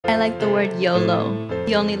like the word YOLO.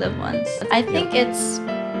 You only live once. I think it's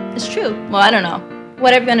true. Well, I don't know.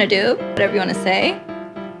 Whatever you want to do, whatever you want to say,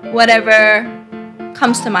 whatever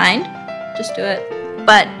comes to mind, just do it.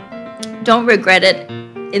 But don't regret it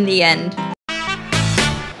in the end.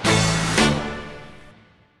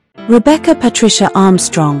 Rebecca Patricia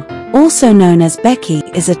Armstrong, also known as Becky,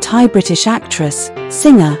 is a Thai-British actress,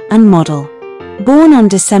 singer, and model. Born on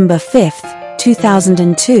December 5,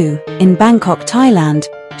 2002, in Bangkok, Thailand,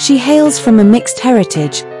 she hails from a mixed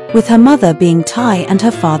heritage, with her mother being Thai and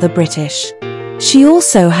her father British. She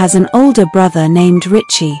also has an older brother named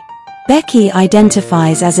Richie. Becky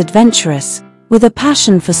identifies as adventurous, with a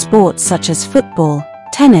passion for sports such as football,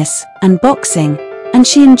 tennis, and boxing, and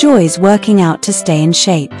she enjoys working out to stay in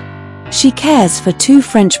shape. She cares for two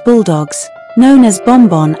French bulldogs, known as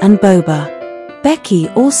Bonbon and Boba. Becky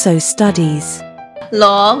also studies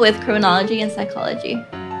law with criminology and psychology.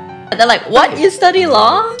 They're like, what? You study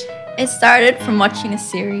law? It started from watching a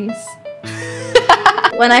series.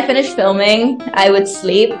 When I finished filming, I would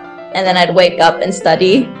sleep and then I'd wake up and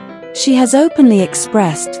study. She has openly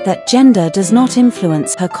expressed that gender does not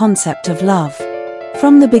influence her concept of love.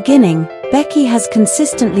 From the beginning, Becky has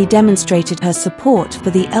consistently demonstrated her support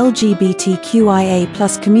for the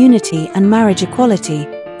LGBTQIA+ community and marriage equality,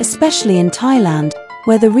 especially in Thailand,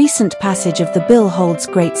 where the recent passage of the bill holds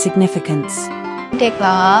great significance. เด็กเหร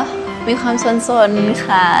อมีความซนๆ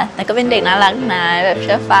ค่ะแต่ก็เป็นเด็กน่ารักนะแบบเ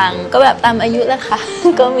ชื่อฟังก็แบบตามอายุแหละค่ะ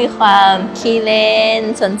ก็มีความขี้เล่น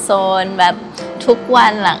ซนๆแบบทุกวั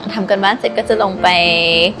นหลังทำกันบ้านเสร็จก็จะลงไป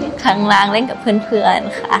ข้างล่างเล่นกับเพื่อน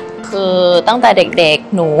ๆค่ะคือตั้งแต่เด็ก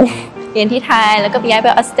ๆหนูเรียนที่ไทยแล้วก็ย้ายไป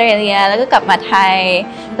ออสเตรเลียแล้วก็กลับมาไทย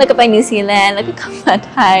แล้วก็ไปนิวซีแลนด์แล้วก็กลับมา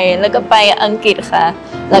ไทยแล้วก็ไปอังกฤษค่ะ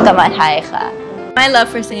แล้วก็มาไทยค่ะ My love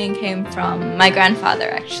for singing came from my grandfather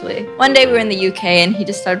actually. One day we were in the UK and he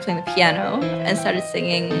just started playing the piano and started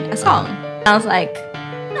singing a song. I was like,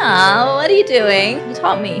 no, what are you doing? He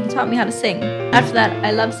taught me how to sing. After that,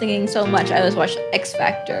 I loved singing so much. I always watched X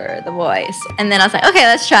Factor, The Voice. And then I was like, okay,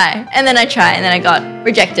 let's try. And then I tried and then I got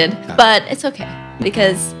rejected. But it's okay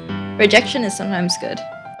because rejection is sometimes good.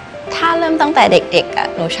 ถ้าเริ่มตั้งแต่เด็กๆอ่ะ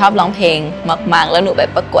หนูชอบร้องเพลงมากๆแล้วหนูไป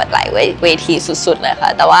ประกวดหลายเวทีสุดๆเลยค่ะ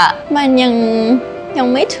แต่ว่ามันยัง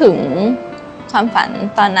ไม่ถึงความฝัน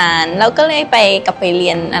ตอนนั้นแล้วก็เลยกลับไปเรี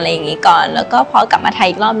ยนอะไรอย่างงี้ก่อนแล้วก็พอกลับมาไทย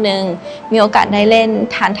อีกรอบนึงมีโอกาสได้เล่น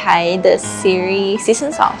ทานไทย The Series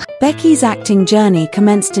Season 2 Becky's acting journey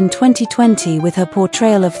commenced in 2020 with her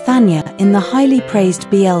portrayal of Thanya in the highly praised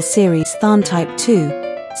BL series Than Type 2,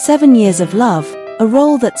 7 Years of Love, a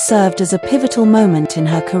role that served as a pivotal moment in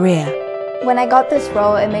her career. When I got this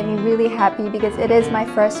role, it made me really happy because it is my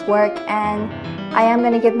first work and I am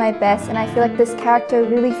going to give my best, and I feel like this character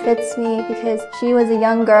really fits me because she was a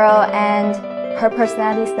young girl and her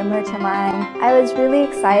personality is similar to mine. I was really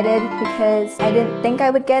excited because I didn't think I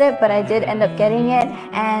would get it, but I did end up getting it,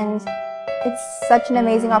 and it's such an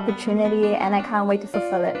amazing opportunity and I can't wait to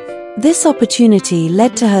fulfill it. This opportunity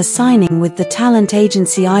led to her signing with the talent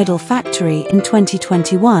agency Idol Factory in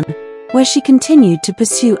 2021, where she continued to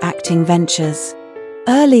pursue acting ventures.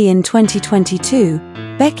 Early in 2022,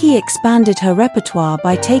 Becky expanded her repertoire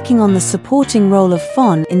by taking on the supporting role of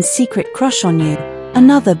Fawn in Secret Crush on You,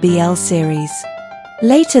 another BL series.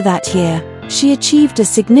 Later that year, she achieved a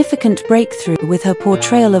significant breakthrough with her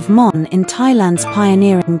portrayal of Mon in Thailand's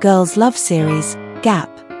pioneering girls' love series, Gap.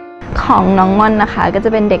 ของน้องม่อนนะคะก็จะ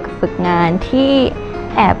เป็นเด็กฝึกงานที่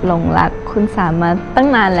แอบหลงรักคุณสามมาตั้ง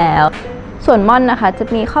นานแล้วส่วนม่อนนะคะจะ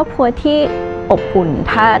มีครอบครัวที่อบอุ่น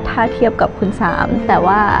ถ้าเทียบกับคุณสามแต่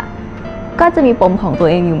ว่าก็จะมีปมของตัว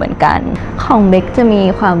เองอยู่เหมือนกันของเบคจะมี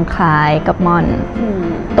ความคล้ายกับม่อน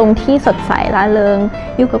ตรงที่สดใสร่าเริง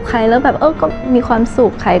อยู่กับใครแล้วแบบก็มีความสุ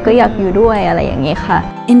ขใครก็อยากอยู่ด้วยอะไรอย่างนี้ค่ะ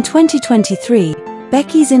In 2023,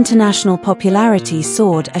 Becky's international popularity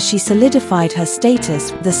soared as she solidified her status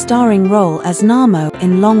with a starring role as Namo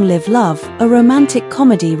in Long Live Love, a romantic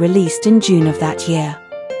comedy released in June of that year.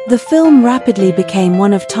 The film rapidly became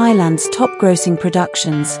one of Thailand's top-grossing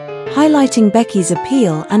productions, highlighting Becky's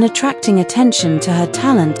appeal and attracting attention to her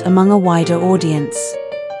talent among a wider audience.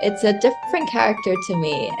 It's a different character to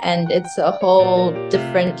me, and it's a whole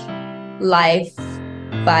different life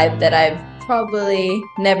vibe that I've probably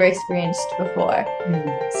never experienced before.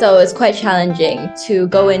 So it's quite challenging to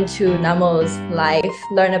go into Namo's life,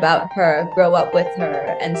 learn about her, grow up with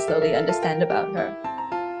her, and slowly understand about her.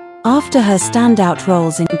 After her standout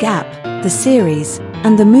roles in Gap, the series,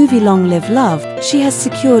 and the movie Long Live Love, she has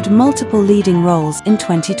secured multiple leading roles in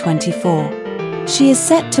 2024. She is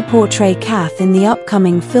set to portray Kath in the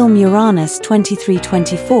upcoming film Uranus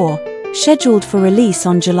 2324, scheduled for release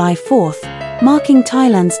on July 4th, marking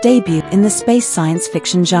Thailand's debut in the space science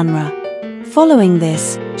fiction genre. Following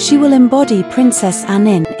this, she will embody Princess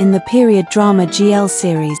Anin in the period drama GL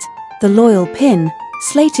series, The Loyal Pin,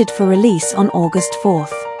 slated for release on August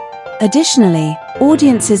 4th. Additionally,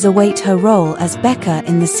 audiences await her role as Becca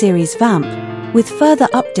in the series Vamp, with further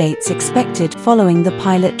updates expected following the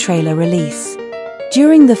pilot trailer release.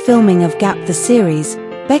 During the filming of Gap the series,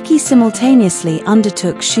 Becky simultaneously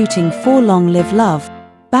undertook shooting for Long Live Love,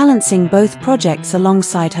 balancing both projects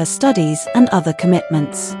alongside her studies and other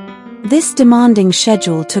commitments. This demanding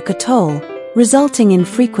schedule took a toll, resulting in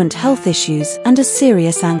frequent health issues and a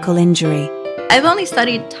serious ankle injury. I've only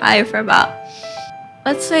studied Thai for about,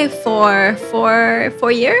 let's say, four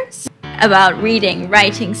years. About reading,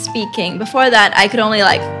 writing, speaking. Before that, I could only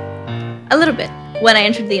like a little bit. When I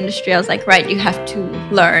entered the industry, I was like, right, you have to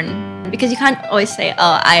learn. Because you can't always say,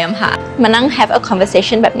 oh, I am hot. มานั่ง have a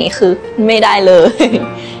conversation แบบนี้คือไม่ได้เลย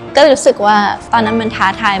ก็รู้สึกว่าตอนนั้นมันท้า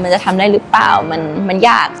ทายมันจะทำได้หรือเปล่ามัน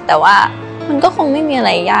ยากแต่ว่ามันก็คงไม่มีอะไ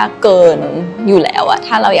รยากเกินอยู่แล้วอะ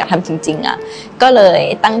ถ้าเราอยากทำจริงๆอะก็เลย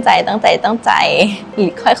ตั้งใจ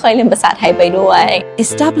ค่อยๆเรียนภาษาไทยไปด้วย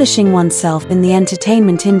Establishing oneself in the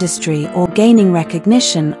entertainment industry or gaining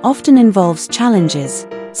recognition often involves challenges,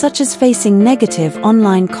 such as facing negative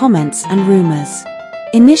online comments and rumors.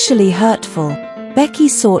 Initially hurtful, Becky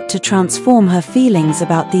sought to transform her feelings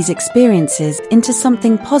about these experiences into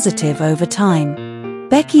something positive over time.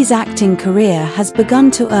 Becky's acting career has begun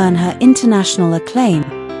to earn her international acclaim,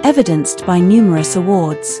 evidenced by numerous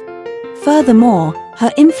awards. Furthermore,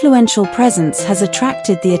 her influential presence has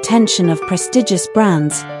attracted the attention of prestigious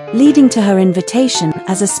brands, leading to her invitation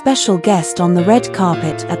as a special guest on the red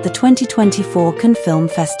carpet at the 2024 Cannes Film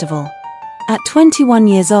Festival. At 21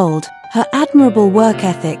 years old, her admirable work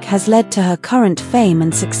ethic has led to her current fame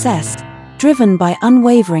and success, driven by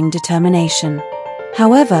unwavering determination.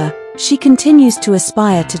 However, she continues to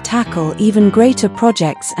aspire to tackle even greater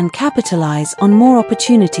projects and capitalize on more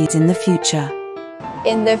opportunities in the future.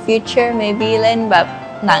 In the future maybe เล่นแบบ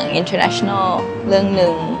หนัง international เรื่องห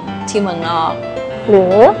นึ่งที่เมืองนอกหรื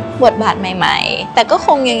อบทบาทใหม่ๆแต่ก็ค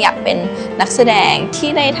งยังอยากเป็นนักแสดงที่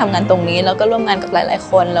ได้ทำงานตรงนี้แล้วก็ร่วมงานกับหลายๆ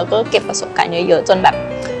คนแล้วก็เก็บประสบการณ์เยอะๆจนแบบ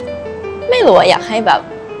ไม่รู้อยากให้แบบ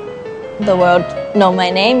the world know my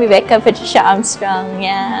name Rebecca Patricia Armstrong เ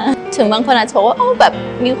นี่ยถึงบางคนอาจจะบอกว่าแบบ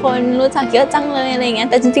มีคนรู้จักเยอะจังเลยอะไรเงี้ย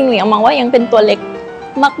แต่จริงๆหนูยังมองว่ายังเป็นตัวเล็ก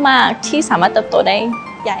มากๆที่สามารถเติบโตได้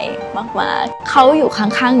ใหญ่มากๆเขาอยู่ข้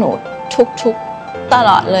างๆหนูทุกๆตล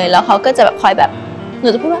อดเลยแล้วเขาก็จะแบบคอยแบบหนู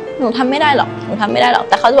จะพูดว่าหนูทำไม่ได้หรอก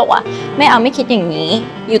แต่เขาจะบอกว่าไม่คิดอย่างนี้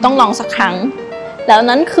อยู่ต้องลองสักครั้งแล้ว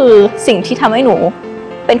นั่นคือสิ่งที่ทำให้หนู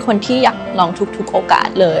เป็นคนที่อยากลองทุกๆโอกาส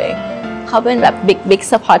เลยเขาเป็นแบบ big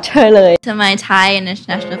supporter เลย To my Thai and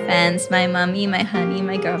international fans, my mommy, my honey,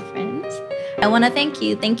 my girlfriends, I want to thank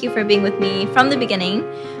you for being with me from the beginning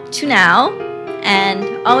to now and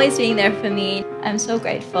always being there for me. I'm so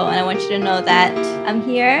grateful and I want you to know that I'm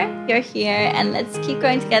here, you're here, and let's keep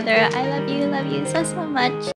going together. I love you so much.